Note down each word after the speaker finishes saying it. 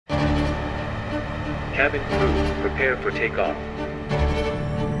cabin crew prepare for takeoff.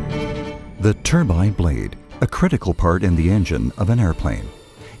 The turbine blade, a critical part in the engine of an airplane.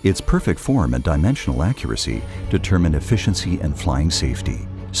 Its perfect form and dimensional accuracy determine efficiency and flying safety,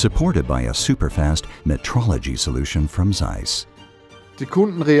 supported by a super-fast metrology solution from ZEISS.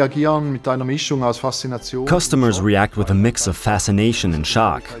 Customers react with a mix of fascination and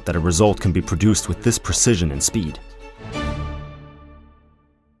shock that a result can be produced with this precision and speed.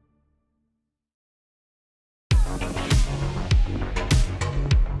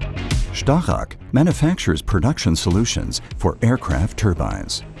 Starrag manufactures production solutions for aircraft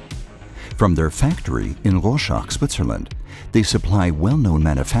turbines. From their factory in Roschach, Switzerland, they supply well-known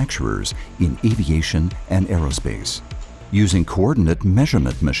manufacturers in aviation and aerospace, using coordinate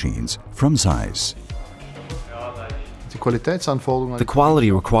measurement machines from ZEISS. The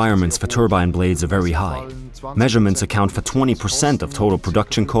quality requirements for turbine blades are very high. Measurements account for 20% of total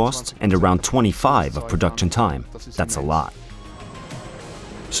production costs and around 25% of production time. That's a lot.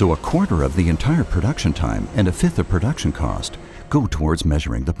 So a quarter of the entire production time and a fifth of production cost go towards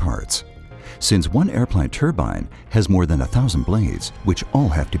measuring the parts. Since one airplane turbine has more than 1,000 blades, which all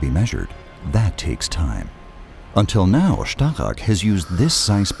have to be measured, that takes time. Until now, Starrag has used this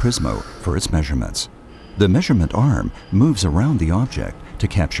ZEISS Prismo for its measurements. The measurement arm moves around the object to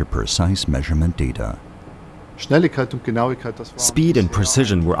capture precise measurement data. Speed and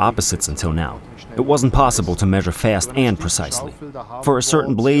precision were opposites until now. It wasn't possible to measure fast and precisely. For a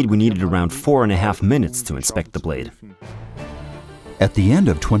certain blade, we needed around 4.5 minutes to inspect the blade. At the end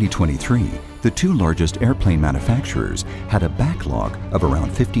of 2023, the two largest airplane manufacturers had a backlog of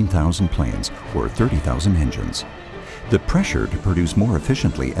around 15,000 planes or 30,000 engines. The pressure to produce more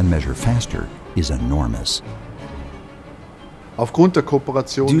efficiently and measure faster is enormous.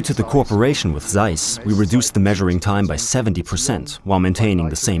 Due to the cooperation with ZEISS, we reduced the measuring time by 70% while maintaining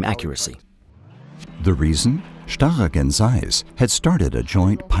the same accuracy. The reason? Starrag and ZEISS had started a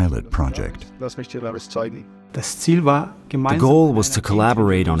joint pilot project. The goal was to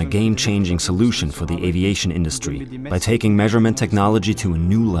collaborate on a game-changing solution for the aviation industry by taking measurement technology to a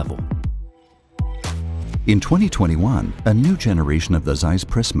new level. In 2021, a new generation of the ZEISS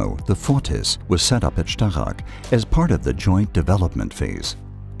Prismo, the Fortis, was set up at Starrag as part of the joint development phase.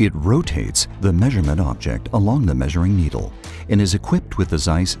 It rotates the measurement object along the measuring needle and is equipped with the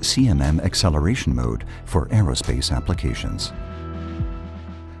ZEISS CMM acceleration mode for aerospace applications.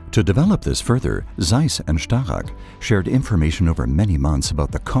 To develop this further, ZEISS and Starrag shared information over many months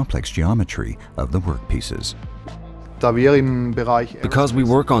about the complex geometry of the workpieces. Because we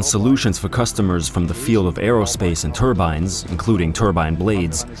work on solutions for customers from the field of aerospace and turbines, including turbine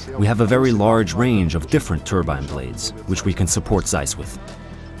blades, we have a very large range of different turbine blades, which we can support ZEISS with.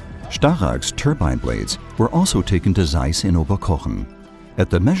 Starrag's turbine blades were also taken to ZEISS in Oberkochen.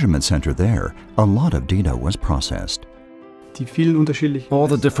 At the measurement center there, a lot of data was processed. All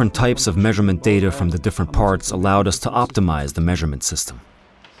the different types of measurement data from the different parts allowed us to optimize the measurement system.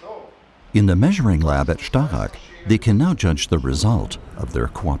 In the measuring lab at Starrag, they can now judge the result of their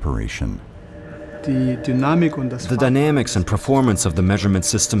cooperation. The dynamics and performance of the measurement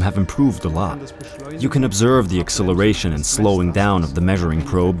system have improved a lot. You can observe the acceleration and slowing down of the measuring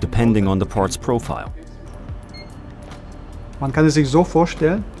probe depending on the part's profile.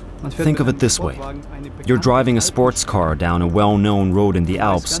 Think of it this way. You're driving a sports car down a well-known road in the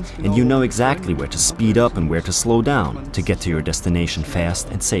Alps, and you know exactly where to speed up and where to slow down to get to your destination fast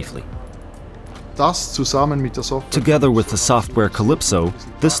and safely. Together with the software Calypso,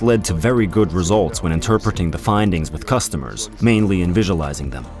 this led to very good results when interpreting the findings with customers, mainly in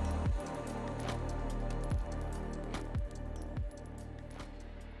visualizing them.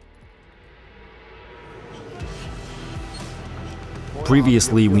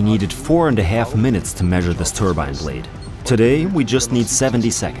 Previously, we needed 4.5 minutes to measure this turbine blade. Today, we just need 70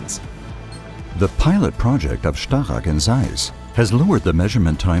 seconds. The pilot project of Starrag and ZEISS has lowered the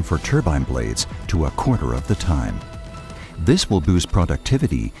measurement time for turbine blades to a quarter of the time. This will boost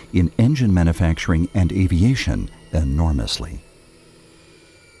productivity in engine manufacturing and aviation enormously.